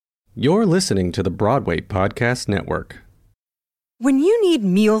You're listening to the Broadway Podcast Network. When you need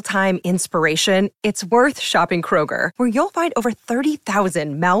mealtime inspiration, it's worth shopping Kroger, where you'll find over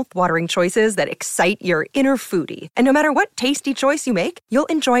 30,000 mouth-watering choices that excite your inner foodie. And no matter what tasty choice you make, you'll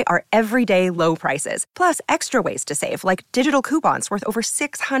enjoy our everyday low prices, plus extra ways to save, like digital coupons worth over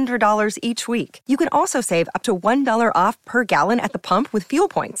 $600 each week. You can also save up to $1 off per gallon at the pump with fuel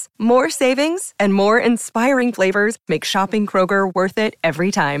points. More savings and more inspiring flavors make shopping Kroger worth it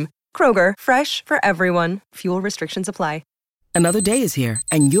every time. Kroger, fresh for everyone. Fuel restrictions apply. Another day is here,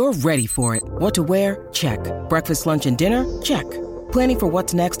 and you're ready for it. What to wear? Check. Breakfast, lunch, and dinner? Check. Planning for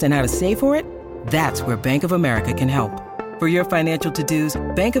what's next and how to save for it? That's where Bank of America can help. For your financial to-dos,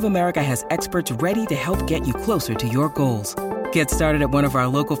 Bank of America has experts ready to help get you closer to your goals. Get started at one of our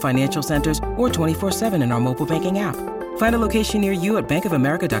local financial centers or 24/7 in our mobile banking app. Find a location near you at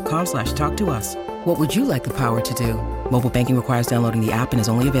bankofamerica.com/talktous. What would you like the power to do? Mobile banking requires downloading the app and is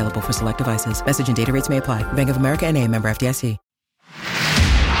only available for select devices. Message and data rates may apply. Bank of America N.A., member FDIC.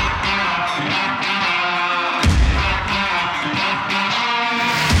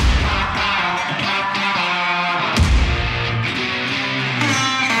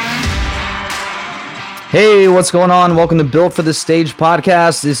 Hey, what's going on? Welcome to Built for the Stage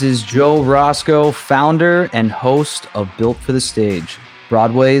podcast. This is Joe Roscoe, founder and host of Built for the Stage,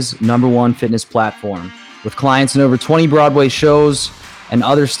 Broadway's #1 fitness platform. With clients in over 20 Broadway shows and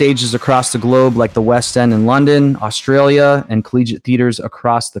other stages across the globe like the West End in London, Australia, and collegiate theaters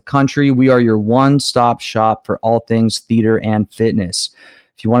across the country, we are your one-stop shop for all things theater and fitness.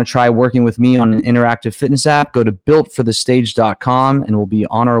 If you want to try working with me on an interactive fitness app, go to builtforthestage.com and we'll be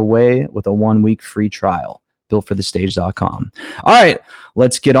on our way with a 1-week free trial. Builtforthestage.com. All right,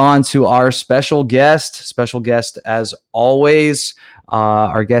 let's get on to our special guest. Special guest as always.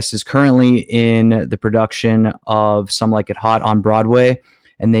 Our guest is currently in the production of Some Like It Hot on Broadway,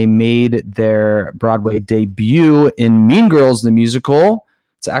 and they made their Broadway debut in Mean Girls, the musical.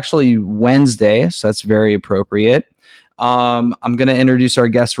 It's actually Wednesday, so that's very appropriate. I'm going to introduce our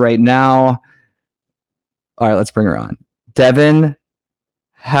guest right now. All right, let's bring her on. Devon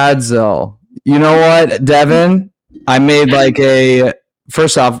Hadsell. You know what, Devon? I made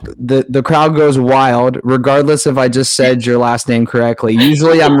first off, the crowd goes wild, regardless if I just said your last name correctly.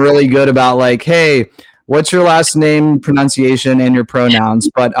 Usually I'm really good about hey, what's your last name pronunciation and your pronouns?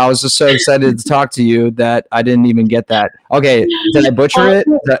 But I was just so excited to talk to you that I didn't even get that. Okay, did I butcher it?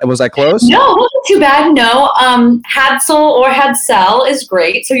 Was I close? No, it wasn't too bad. No, Hadsell or Hadsell is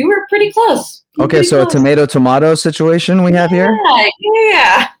great. So you were pretty close. Okay, so close. A tomato situation we have here?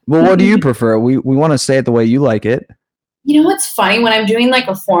 Yeah. Well, what do you prefer? We want to say it the way you like it. You know what's funny? When I'm doing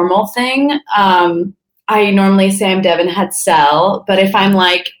a formal thing, I normally say I'm Devon Hadsell, but if I'm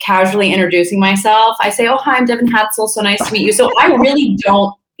casually introducing myself, I say, "Oh, hi, I'm Devon Hadsell. So nice to meet you." So I really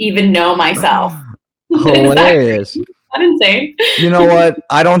don't even know myself. Hilarious. That's insane. You know what?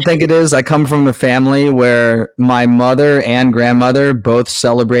 I don't think it is. I come from a family where my mother and grandmother both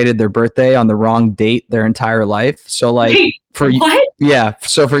celebrated their birthday on the wrong date their entire life. So what? Yeah.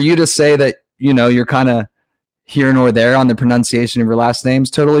 So for you to say that, you're kind of here nor there on the pronunciation of your last name's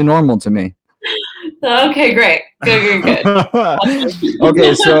totally normal to me. Okay, great. Good.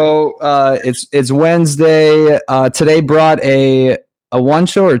 Okay, so it's Wednesday. Today brought a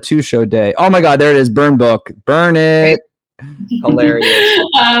 1-show or 2-show day. Oh my God, there it is. Burn book. Burn it. Hilarious.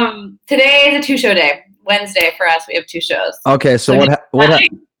 Today is a 2-show day. Wednesday for us, we have 2 shows. Okay, so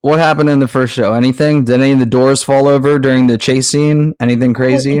what happened in the first show? Anything? Did any of the doors fall over during the chase scene? Anything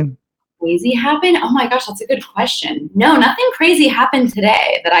crazy? Crazy happened? Oh my gosh, that's a good question. No, nothing crazy happened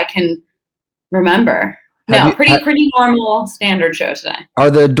today that I can remember. No, pretty normal standard show today.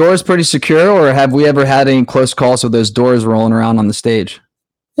 Are the doors pretty secure, or have we ever had any close calls with those doors rolling around on the stage?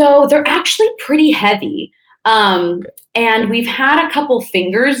 So they're actually pretty heavy. And we've had a couple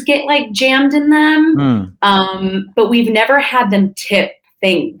fingers get jammed in them. But we've never had them tip,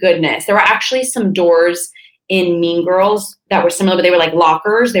 thank goodness. There were actually some doors in Mean Girls that were similar, but they were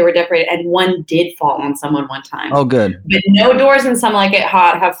lockers. They were decorated, and one did fall on someone one time. Oh, good. But no doors in Some Like It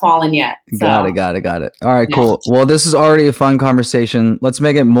Hot have fallen yet. So. Got it. All right, cool. Well, this is already a fun conversation. Let's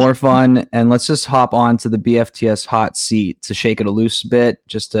make it more fun, and let's just hop on to the BFTS hot seat to shake it a loose bit,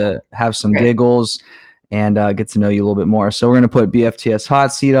 just to have some giggles and get to know you a little bit more. So we're going to put BFTS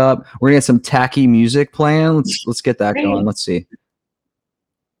hot seat up. We're going to get some tacky music playing. Let's get that going. Let's see.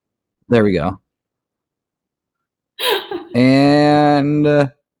 There we go. And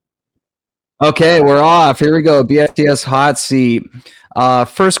okay, we're off. Here we go. BFTS hot seat.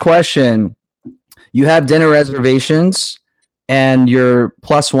 First question. You have dinner reservations and your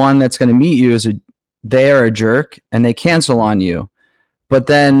 +1 that's going to meet you they are a jerk and they cancel on you. But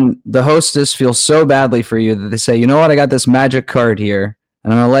then the hostess feels so badly for you that they say, you know what? I got this magic card here,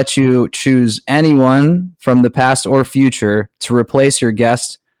 and I'm going to let you choose anyone from the past or future to replace your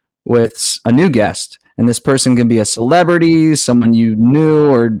guest with a new guest. And this person can be a celebrity, someone you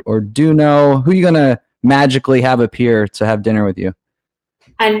knew or do know. Who are you going to magically have appear to have dinner with you?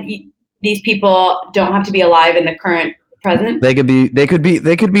 And these people don't have to be alive in the current present? They could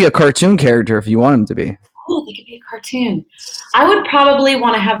be a cartoon character if you want them to be. Oh, they could be a cartoon. I would probably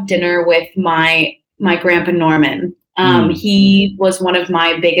want to have dinner with my grandpa Norman. He was one of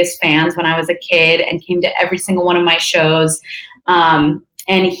my biggest fans when I was a kid and came to every single one of my shows.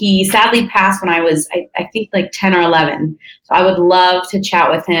 And he sadly passed when I was, I think, like 10 or 11. So I would love to chat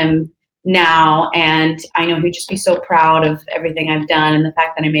with him now. And I know he'd just be so proud of everything I've done and the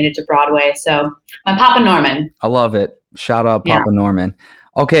fact that I made it to Broadway. So my Papa Norman. I love it. Shout out Papa Norman.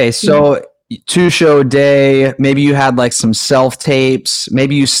 Okay, so 2-show day. Maybe you had like some self tapes.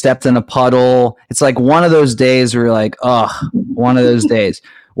 Maybe you stepped in a puddle. It's like one of those days where you're like, one of those days.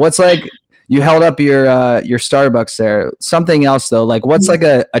 What's like, you held up your Starbucks there. Something else though, like what's like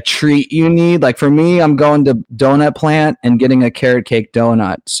a treat you need? Like for me, I'm going to Donut Plant and getting a carrot cake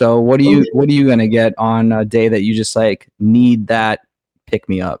donut. So what are you gonna get on a day that you just like need that pick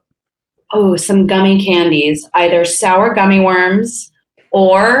me up? Oh, some gummy candies, either sour gummy worms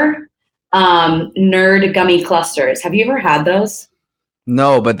or nerd gummy clusters. Have you ever had those?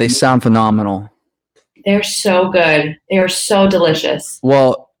 No, but they sound phenomenal. They're so good. They are so delicious.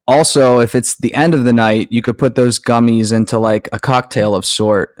 Well, also, if it's the end of the night, you could put those gummies into like a cocktail of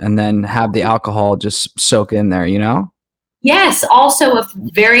sort and then have the alcohol just soak in there, you know? Yes, also a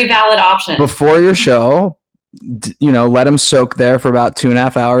very valid option. Before your show, let them soak there for about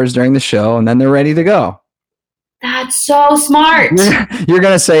 2.5 hours during the show, and then they're ready to go. That's so smart. You're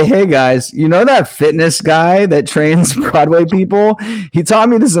going to say, hey, guys, you know that fitness guy that trains Broadway people? He taught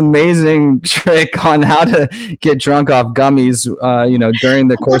me this amazing trick on how to get drunk off gummies, during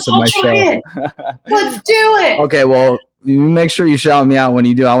the course of my show. Let's do it. Okay, well, you make sure you shout me out when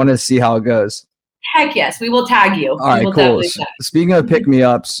you do. I want to see how it goes. Heck yes, we will tag you. All right, cool. Speaking of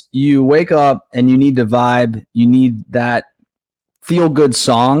pick-me-ups, you wake up and you need to vibe. You need that feel-good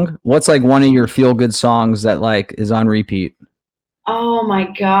song. What's like one of your feel-good songs that like is on repeat? Oh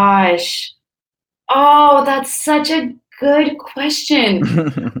my gosh. Oh, that's such a good question.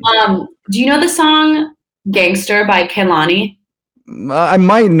 Do you know the song Gangster by Kehlani? I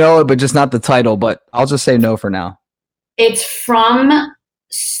might know it, but just not the title, but I'll just say no for now. It's from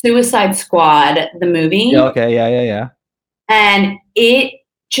Suicide Squad, the movie. Yeah, okay, yeah. And it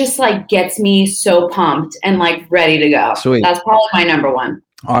just like gets me so pumped and like ready to go. Sweet. That's probably my number one.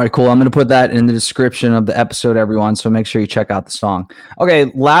 All right, cool. I'm going to put that in the description of the episode, everyone. So make sure you check out the song. Okay,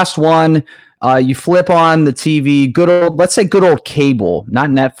 last one. You flip on the TV, let's say good old cable, not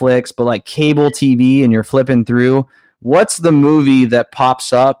Netflix, but like cable TV, and you're flipping through. What's the movie that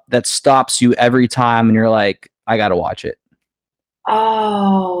pops up that stops you every time and you're like, I got to watch it?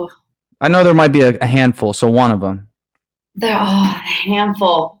 Oh. I know there might be a handful, so one of them. A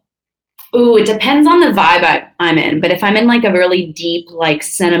handful. Ooh, it depends on the vibe I'm in. But if I'm in like a really deep, like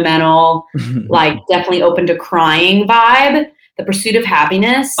sentimental, like definitely open to crying vibe, The Pursuit of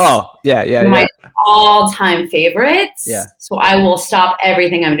Happiness. Oh, yeah. My all-time favorites. Yeah. So I will stop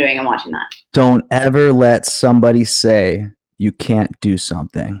everything I'm doing and watching that. Don't ever let somebody say you can't do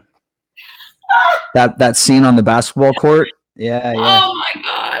something. That scene on the basketball court. Yeah.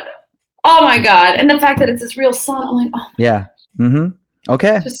 Oh my God. And the fact that it's this real song, I'm like, oh. Yeah. Mm-hmm.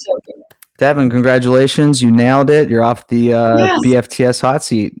 Okay. It's just so good. Devon, congratulations. You nailed it. You're off the BFTS hot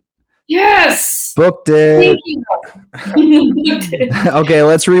seat. Yes. Booked it. Thank you. Okay,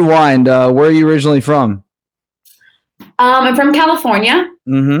 let's rewind. Where are you originally from? I'm from California.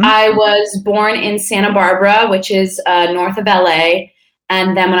 Mm-hmm. I was born in Santa Barbara, which is north of LA.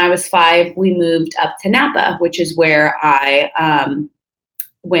 And then when I was 5, we moved up to Napa, which is where I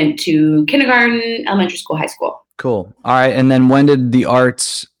went to kindergarten, elementary school, high school. Cool. All right. And then when did the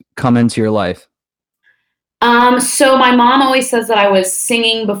arts come into your life? So my mom always says that I was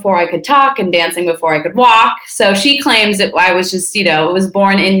singing before I could talk and dancing before I could walk. So she claims that I was just, it was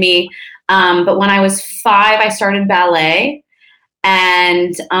born in me. But when I was 5, I started ballet.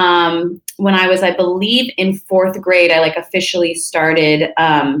 And when I was, I believe, in 4th grade, I like officially started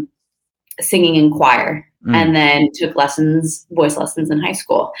singing in choir. And then took voice lessons in high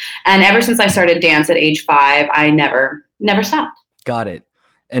school. And ever since I started dance at age 5, I never stopped. Got it.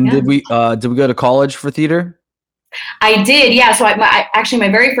 And did we go to college for theater? I did, yeah. So I actually, my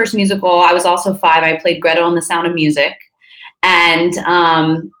very first musical, I was also 5. I played Gretel in The Sound of Music. And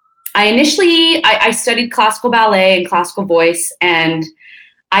I studied classical ballet and classical voice, and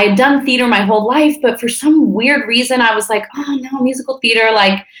I had done theater my whole life, but for some weird reason, I was like, oh no, musical theater,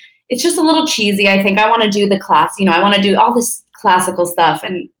 like it's just a little cheesy. I think I want to do the class, I want to do all this classical stuff.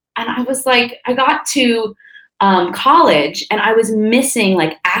 And I was like, I got to college and I was missing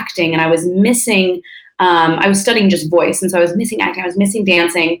like acting, and I was missing, I was studying just voice. And so I was missing acting, I was missing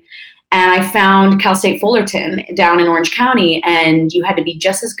dancing. And I found Cal State Fullerton down in Orange County, and you had to be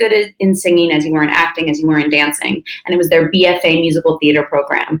just as good in singing as you were in acting as you were in dancing. And it was their BFA musical theater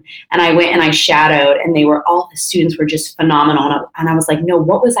program. And I went and I shadowed, and all the students were just phenomenal. And I was like, no,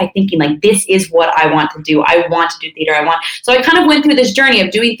 what was I thinking? Like, this is what I want to do. I want to do theater. So I kind of went through this journey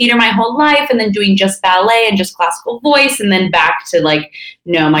of doing theater my whole life, and then doing just ballet and just classical voice, and then back to like,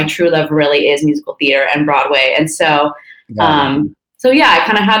 no, my true love really is musical theater and Broadway. And so, so yeah, I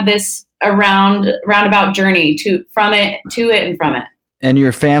kind of had this roundabout journey from it and from it. And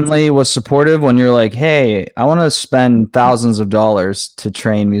your family was supportive when you're like, hey, I want to spend thousands of dollars to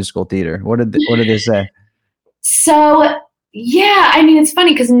train musical theater. What did they say? So yeah, I mean, it's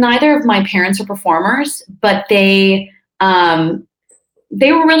funny because neither of my parents are performers, but they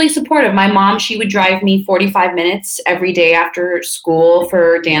were really supportive. My mom, she would drive me 45 minutes every day after school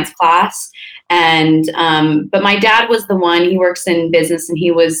for dance class. And, but my dad was the one, he works in business, and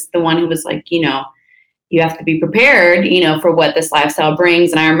he was the one who was like, you have to be prepared, for what this lifestyle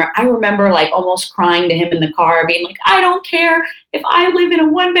brings. And I remember like almost crying to him in the car, being like, I don't care if I live in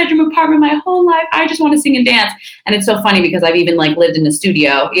a 1-bedroom apartment my whole life. I just want to sing and dance. And it's so funny because I've even like lived in the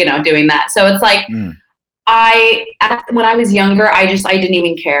studio, doing that. So it's like, when I was younger, I didn't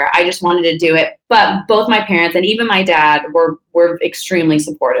even care. I just wanted to do it. But both my parents and even my dad were extremely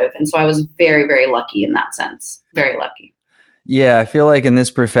supportive. And so I was very, very lucky in that sense. Very lucky. Yeah, I feel like in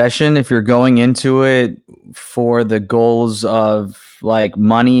this profession, if you're going into it for the goals of like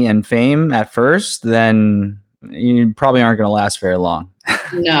money and fame at first, then you probably aren't going to last very long.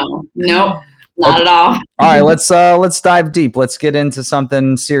 No, not at all. All right, let's dive deep. Let's get into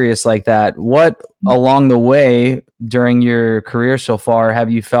something serious like that. What along the way during your career so far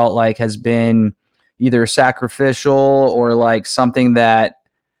have you felt like has been either sacrificial or like something that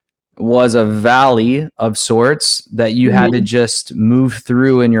was a valley of sorts that you had to just move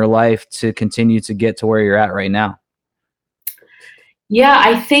through in your life to continue to get to where you're at right now? Yeah,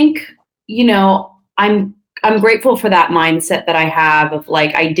 I think, I'm grateful for that mindset that I have of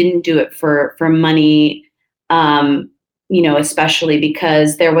like, I didn't do it for money, especially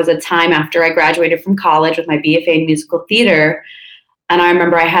because there was a time after I graduated from college with my BFA in musical theater. And I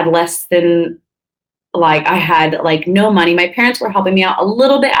remember I had no money. My parents were helping me out a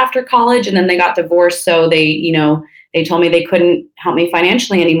little bit after college, and then they got divorced. So they told me they couldn't help me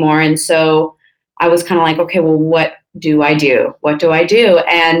financially anymore. And so I was kind of like, okay, well, what do I do? What do I do?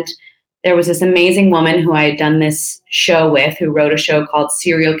 And there was this amazing woman who I had done this show with, who wrote a show called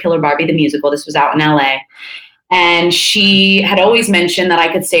Serial Killer Barbie the Musical. This was out in LA. And she had always mentioned that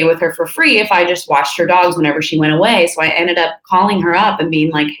I could stay with her for free if I just watched her dogs whenever she went away. So I ended up calling her up and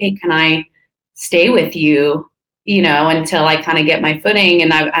being like, hey, can I stay with you, until I kind of get my footing?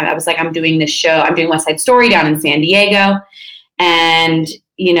 And I was like, I'm doing this show. I'm doing West Side Story down in San Diego. And,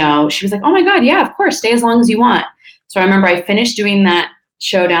 she was like, oh my God, yeah, of course. Stay as long as you want. So I remember I finished doing that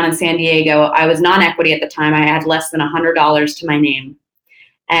show down in San Diego. I was non-equity at the time. I had less than $100 to my name,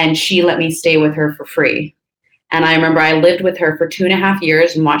 and she let me stay with her for free. And I remember I lived with her for 2.5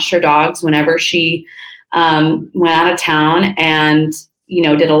 years and watched her dogs whenever she went out of town, and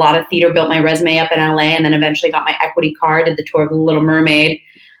did a lot of theater, built my resume up in LA, and then eventually got my equity card, did the tour of The Little Mermaid,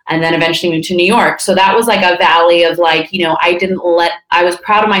 and then eventually moved to New York. So that was like a valley of like, I was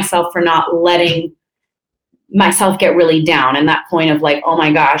proud of myself for not letting myself get really down, and that point of like, oh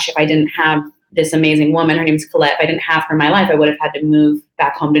my gosh, if I didn't have this amazing woman, her name's Colette, if I didn't have her in my life, I would have had to move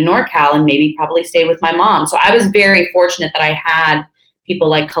back home to NorCal and maybe probably stay with my mom. So I was very fortunate that I had people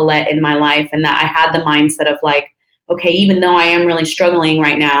like Colette in my life, and that I had the mindset of like, okay, even though I am really struggling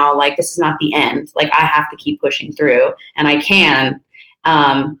right now, like this is not the end. Like I have to keep pushing through, and I can,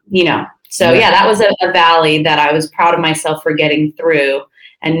 So yeah, that was a valley that I was proud of myself for getting through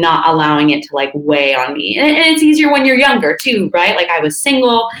and not allowing it to like weigh on me. And it's easier when you're younger too, right? Like I was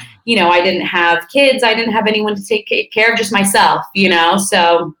single, I didn't have kids. I didn't have anyone to take care of, just myself,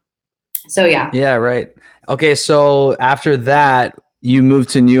 So yeah. Yeah, right. Okay, so after that, you move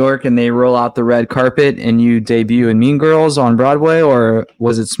to New York and they roll out the red carpet and you debut in Mean Girls on Broadway, or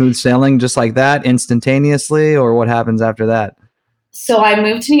was it smooth sailing just like that instantaneously, or what happens after that? So I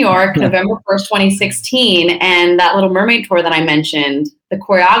moved to New York November 1st, 2016, and that Little Mermaid tour that I mentioned, the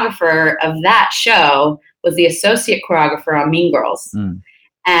choreographer of that show was the associate choreographer on Mean Girls.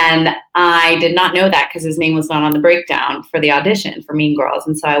 And I did not know that because his name was not on the breakdown for the audition for Mean Girls.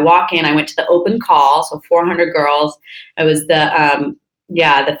 And so I walk in, I went to the open call, so 400 girls. It was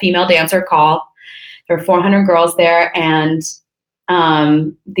the female dancer call. There were 400 girls there, and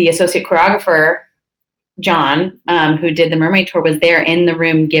the associate choreographer, John, who did the Mermaid Tour, was there in the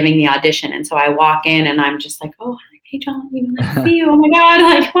room giving the audition. And so I walk in, and I'm just like, oh, hey, John, nice to see you. Oh, my God,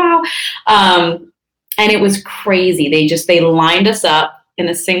 like, wow. And it was crazy. They lined us up in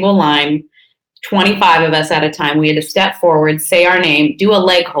a single line, 25 of us at a time. We had to step forward, say our name, do a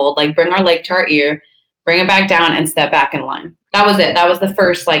leg hold, like bring our leg to our ear, bring it back down, and step back in line. That was it. That was the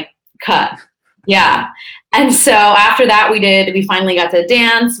first cut. Yeah. And so after that, we finally got to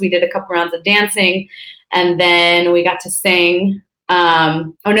dance. We did a couple rounds of dancing, and then we got to sing.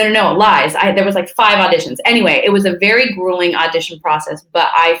 Lies. There was 5 auditions. Anyway, it was a very grueling audition process, but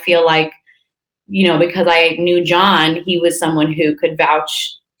I feel like, because I knew John, he was someone who could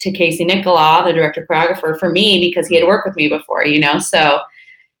vouch to Casey Nicola, the director choreographer, for me because he had worked with me before, So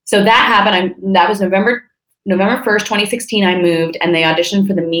that happened. That was November 1st, 2016, I moved, and they auditioned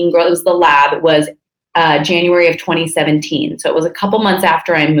for the Mean Girl. It was the lab. It was January of 2017. So it was a couple months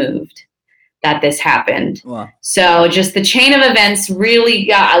after I moved that this happened. Wow. So just the chain of events really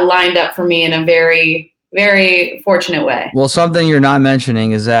got lined up for me in a very, very fortunate way. Well, something you're not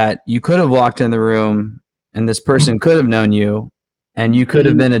mentioning is that you could have walked in the room and this person could have known you, and you could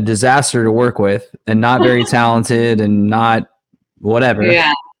have been a disaster to work with and not very talented and not whatever.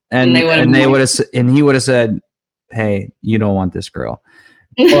 Yeah. And he would have said, hey, you don't want this girl.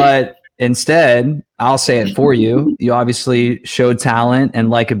 But instead, I'll say it for you. You obviously showed talent and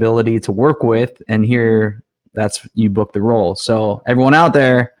likability to work with, and here you booked the role. So everyone out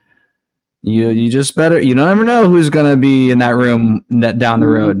there, you just better, you don't ever know who's going to be in that room down the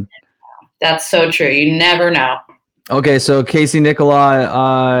road. That's so true. You never know. Okay. So Casey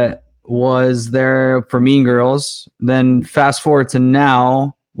Nicola was there for Mean Girls. Then fast forward to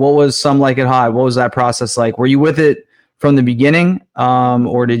now, what was Some Like It Hot? What was that process like? Were you with it from the beginning?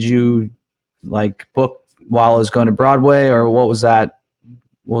 Or did you book while it was going to Broadway, or what was that?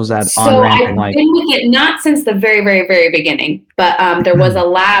 What was that on-ramping like? I've been with it not since the very, very, very beginning, but there was a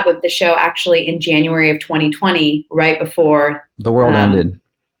lab of the show actually in January of 2020, right before the world ended.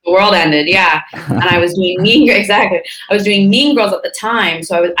 The world ended, yeah. And I was doing I was doing Mean Girls at the time,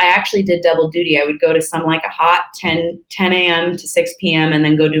 so I actually did double duty. I would go to Some Like It Hot 10 a.m. to 6 p.m. and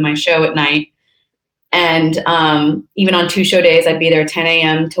then go do my show at night. And even on 2 show days, I'd be there 10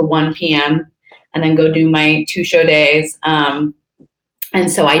 a.m. to 1 p.m. and then go do my 2 show days. And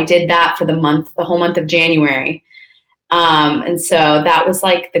so I did that for the whole month of January. And so that was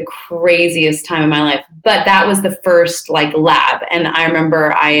the craziest time of my life. But that was the first lab. And I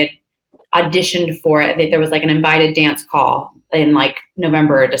remember I had auditioned for it. There was an invited dance call in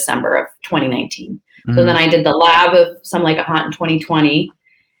November or December of 2019. Mm-hmm. So then I did the lab of Some Like It Hot in 2020.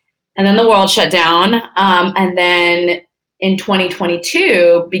 And then the world shut down. And then in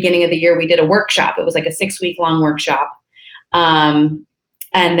 2022, beginning of the year, we did a workshop. It was a 6-week long workshop.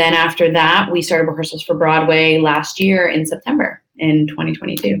 And then after that, we started rehearsals for Broadway last year in September in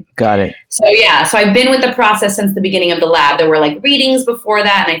 2022. Got it. So yeah, so I've been with the process since the beginning of the lab. There were readings before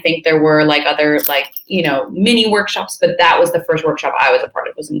that, and I think there were other mini workshops, but that was the first workshop I was a part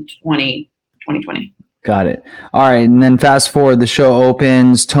of. It was in 2020. Got it. All right, and then fast forward, the show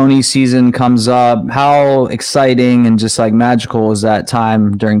opens, Tony season comes up. How exciting and just magical is that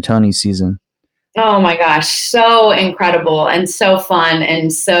time during Tony season? Oh my gosh, so incredible and so fun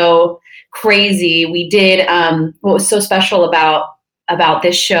and so crazy. We did what was so special about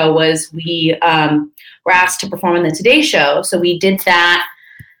this show was we were asked to perform on the Today Show. So we did that,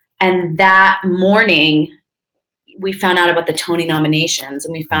 and that morning we found out about the Tony nominations,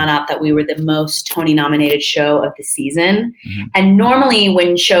 and we found out that we were the most Tony nominated show of the season. Mm-hmm. And normally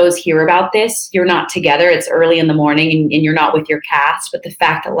when shows hear about this, you're not together. It's early in the morning and you're not with your cast. But the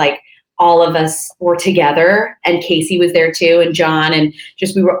fact that all of us were together, and Casey was there too, and John, and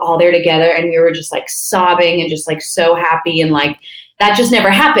just we were all there together, and we were just sobbing and just so happy, and that just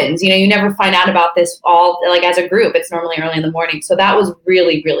never happens. You never find out about this all as a group. It's normally early in the morning. So that was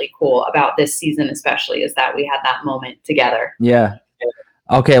really, really cool about this season, especially, is that we had that moment together. Yeah.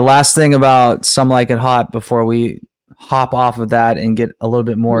 Okay. Last thing about Some Like It Hot before we hop off of that and get a little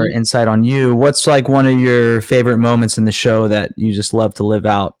bit more insight on you. What's one of your favorite moments in the show that you just love to live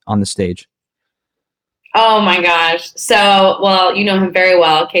out on the stage? Oh my gosh. So, well, you know him very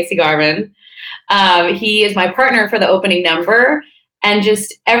well, Casey Garvin. He is my partner for the opening number. And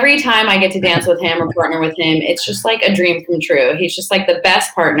just every time I get to dance with him or partner with him, it's just a dream come true. He's just the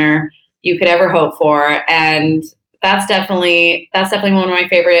best partner you could ever hope for. And that's definitely one of my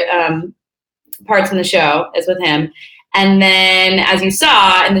favorite parts in the show is with him. And then, as you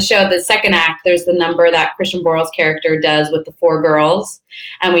saw in the show, the second act, there's the number that Christian Borle's character does with the 4 girls.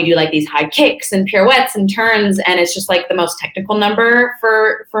 And we do like these high kicks and pirouettes and turns. And it's just like the most technical number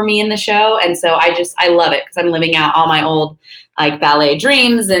for me in the show. And so I love it because I'm living out all my old like ballet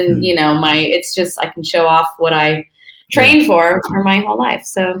dreams. And, it's just, I can show off what I trained for my whole life.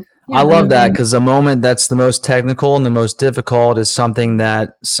 So yeah, I love that because the moment that's the most technical and the most difficult is something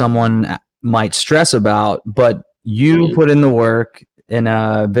that someone might stress about, but you put in the work in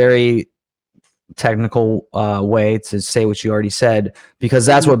a very technical way to say what you already said, because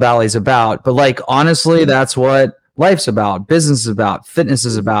that's what ballet's about. But like, honestly, that's what life's about, business is about, fitness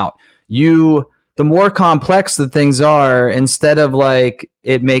is about. The more complex the things are, instead of like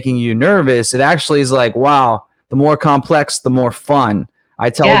it making you nervous, it actually is like, wow, the more complex, the more fun. I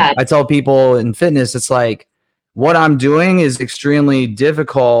tell people in fitness, it's like what I'm doing is extremely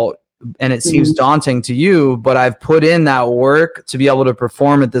difficult and it seems daunting to you, but I've put in that work to be able to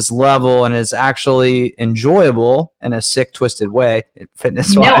perform at this level, and it's actually enjoyable in a sick, twisted way,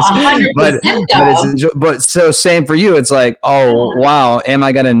 fitness wise. No, but so same for you. It's like, oh wow, am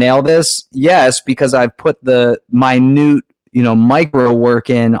I going to nail this? Yes, because I've put the minute, micro work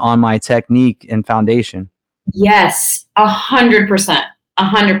in on my technique and foundation. Yes, 100%,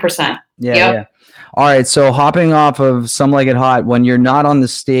 100%. Yeah. All right, so hopping off of Some Like It Hot, when you're not on the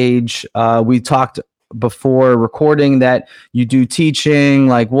stage, we talked before recording that you do teaching.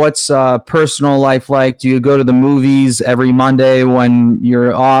 Like, what's personal life like? Do you go to the movies every Monday when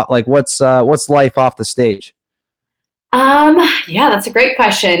you're off? Like, what's life off the stage? Yeah, that's a great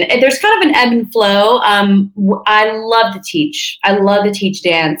question. There's kind of an ebb and flow. I love to teach. I love to teach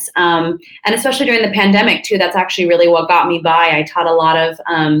dance. And especially during the pandemic too, that's actually really what got me by. I taught a lot of,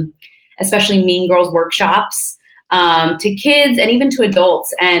 especially Mean Girls workshops, to kids and even to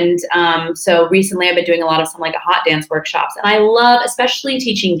adults. And so recently I've been doing a lot of Some Like It Hot dance workshops. And I love especially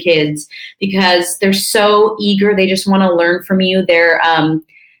teaching kids because they're so eager. They just want to learn from you. They're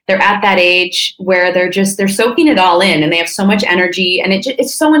at that age where they're soaking it all in and they have so much energy, and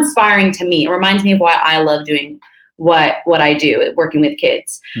it's so inspiring to me. It reminds me of why I love doing what I do, working with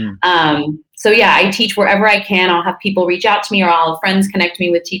kids. So yeah, I teach wherever I can. I'll have people reach out to me, or I'll have friends connect me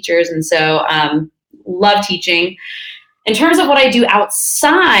with teachers. And so love teaching. In terms of what I do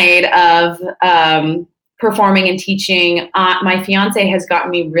outside of performing and teaching, my fiance has gotten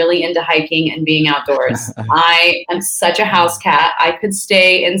me really into hiking and being outdoors. I am such a house cat. I could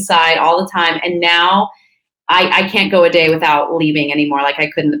stay inside all the time. And now I can't go a day without leaving anymore like I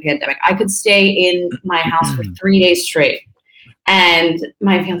could in the pandemic. I could stay in my house for 3 days straight. And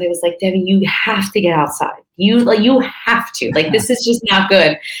my fiance was like, Devon, you have to get outside. You have to. Like, this is just not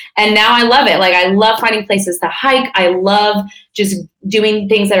good. And now I love it. Like, I love finding places to hike. I love just doing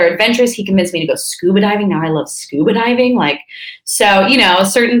things that are adventurous. He convinced me to go scuba diving. Now I love scuba diving. Like, so,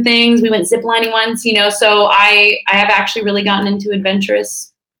 certain things. We went ziplining once, so I have actually really gotten into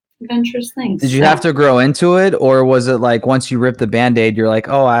adventurous things. Did you have to grow into it, or was it like once you ripped the Band-Aid, you're like,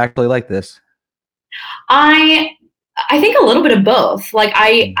 oh, I actually like this? I think a little bit of both. Like,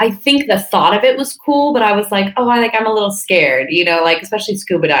 I think the thought of it was cool, but I was like, I'm a little scared, like, especially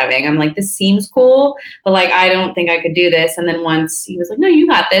scuba diving. I'm like, this seems cool, but like, I don't think I could do this. And then once he was like, no, you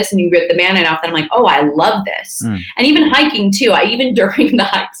got this. And you ripped the Band-Aid off. Then I'm like, oh, I love this. And even hiking too. Even during the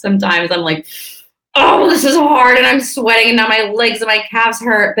hike, sometimes I'm like, oh, this is hard. And I'm sweating and now my legs and my calves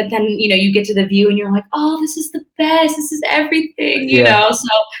hurt. But then, you get to the view and you're like, oh, this is the best. This is everything, you know?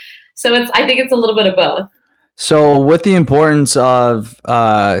 So I think it's a little bit of both. So with the importance of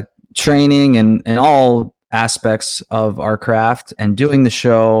training and all aspects of our craft and doing the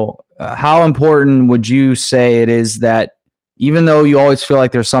show, how important would you say it is that even though you always feel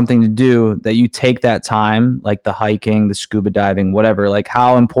like there's something to do, that you take that time, like the hiking, the scuba diving, whatever, like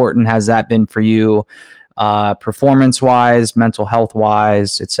how important has that been for you, performance-wise, mental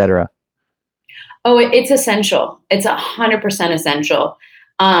health-wise, etc.? Oh, it's essential. It's 100% essential.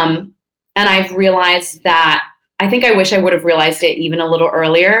 And I've realized that I think I wish I would have realized it even a little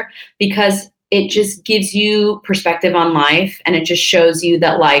earlier, because it just gives you perspective on life. And it just shows you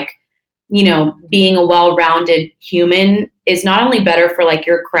that, like, being a well-rounded human is not only better for like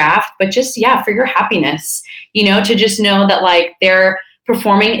your craft, but just, for your happiness, to just know that like their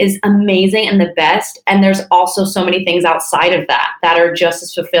performing is amazing and the best. And there's also so many things outside of that are just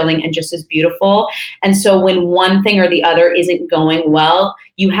as fulfilling and just as beautiful. And so when one thing or the other isn't going well,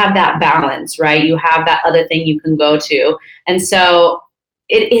 you have that balance, right? You have that other thing you can go to. And so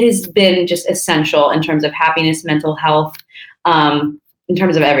it has been just essential in terms of happiness, mental health, in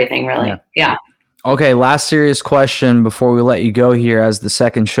terms of everything, really. Yeah. Okay, last serious question before we let you go here as the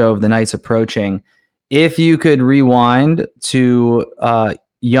second show of the night's approaching. If you could rewind to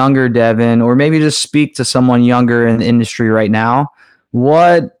younger Devon, or maybe just speak to someone younger in the industry right now,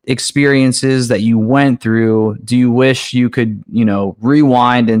 what experiences that you went through do you wish you could,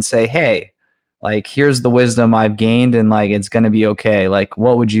 rewind and say, hey, like, here's the wisdom I've gained and like, it's going to be okay. Like,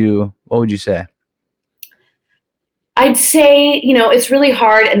 what would you say? I'd say, it's really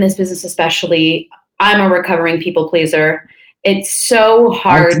hard in this business, especially. I'm a recovering people pleaser. It's so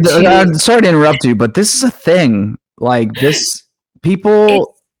hard I'm sorry to interrupt you, but this is a thing. Like this,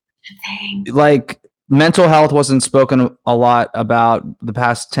 people, like mental health wasn't spoken a lot about the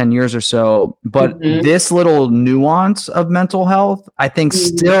past 10 years or so, but this little nuance of mental health, I think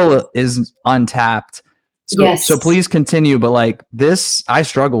still is untapped. So, yes. So please continue. But like this, I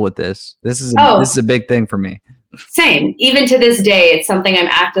struggle with this. This is a big thing for me. Same. Even to this day, it's something I'm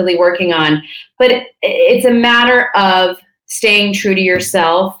actively working on. But it's a matter of staying true to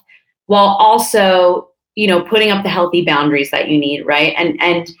yourself while also, putting up the healthy boundaries that you need, right?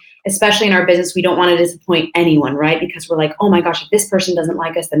 And especially in our business, we don't want to disappoint anyone, right? Because we're like, oh my gosh, if this person doesn't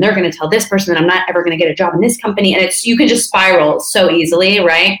like us, then they're going to tell this person that I'm not ever going to get a job in this company. And you can just spiral so easily,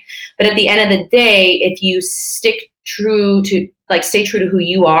 right? But at the end of the day, if you stay true to who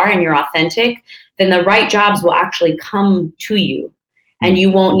you are and you're authentic, then the right jobs will actually come to you. And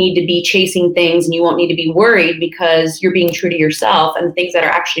you won't need to be chasing things, and you won't need to be worried because you're being true to yourself, and the things that are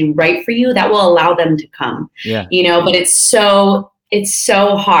actually right for you, that will allow them to come. Yeah. But it's so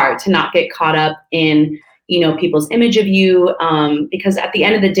hard to not get caught up in, people's image of you. Because at the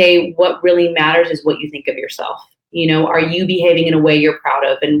end of the day, what really matters is what you think of yourself. Are you behaving in a way you're proud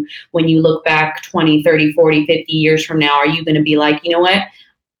of? And when you look back 20, 30, 40, 50 years from now, are you going to be like, you know what?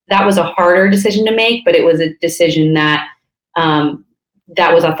 That was a harder decision to make, but it was a decision that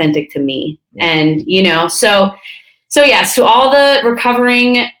that was authentic to me. And, so all the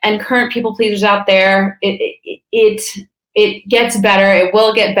recovering and current people pleasers out there, it gets better. It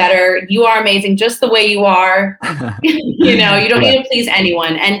will get better. You are amazing just the way you are. You don't need to please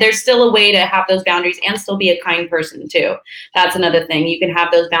anyone. And there's still a way to have those boundaries and still be a kind person too. That's another thing. You can have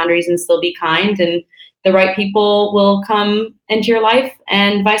those boundaries and still be kind, and the right people will come into your life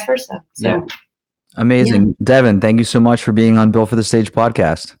and vice versa. So. Yeah. Amazing. Yeah. Devon, thank you so much for being on Built for the Stage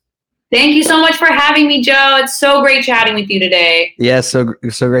podcast. Thank you so much for having me, Joe. It's so great chatting with you today. Yeah, so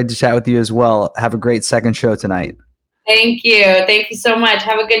great to chat with you as well. Have a great second show tonight. Thank you. Thank you so much.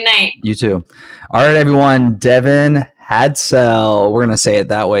 Have a good night. You too. All right, everyone. Devon Hadsell. We're going to say it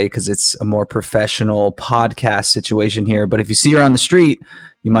that way because it's a more professional podcast situation here. But if you see her on the street,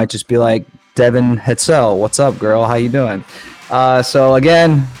 you might just be like, Devon Hadsell, what's up, girl? How you doing? So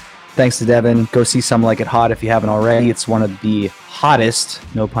again, thanks to Devon. Go see Some Like It Hot if you haven't already. It's one of the hottest,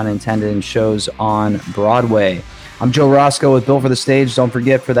 no pun intended, shows on Broadway. I'm Joe Roscoe with Built for the Stage. Don't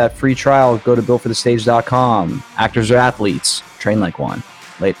forget, for that free trial, go to builtforthestage.com. Actors or athletes, train like one.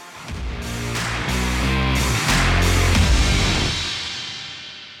 Later.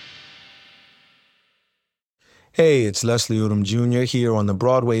 Hey, it's Leslie Odom Jr. here on the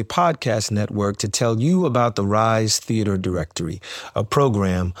Broadway Podcast Network to tell you about the Rise Theater Directory, a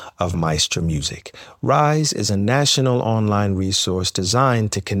program of Maestro Music. Rise is a national online resource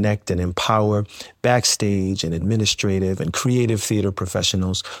designed to connect and empower backstage and administrative and creative theater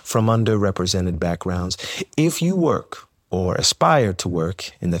professionals from underrepresented backgrounds. If you work or aspire to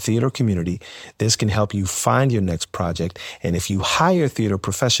work in the theater community, this can help you find your next project. And if you hire theater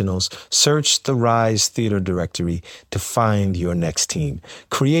professionals, search the Rise Theater Directory to find your next team.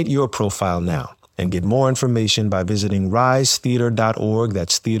 Create your profile now and get more information by visiting risetheater.org.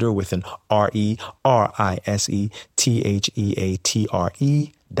 That's theater with an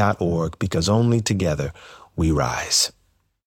RERISETHEATRE.org, because only together we rise.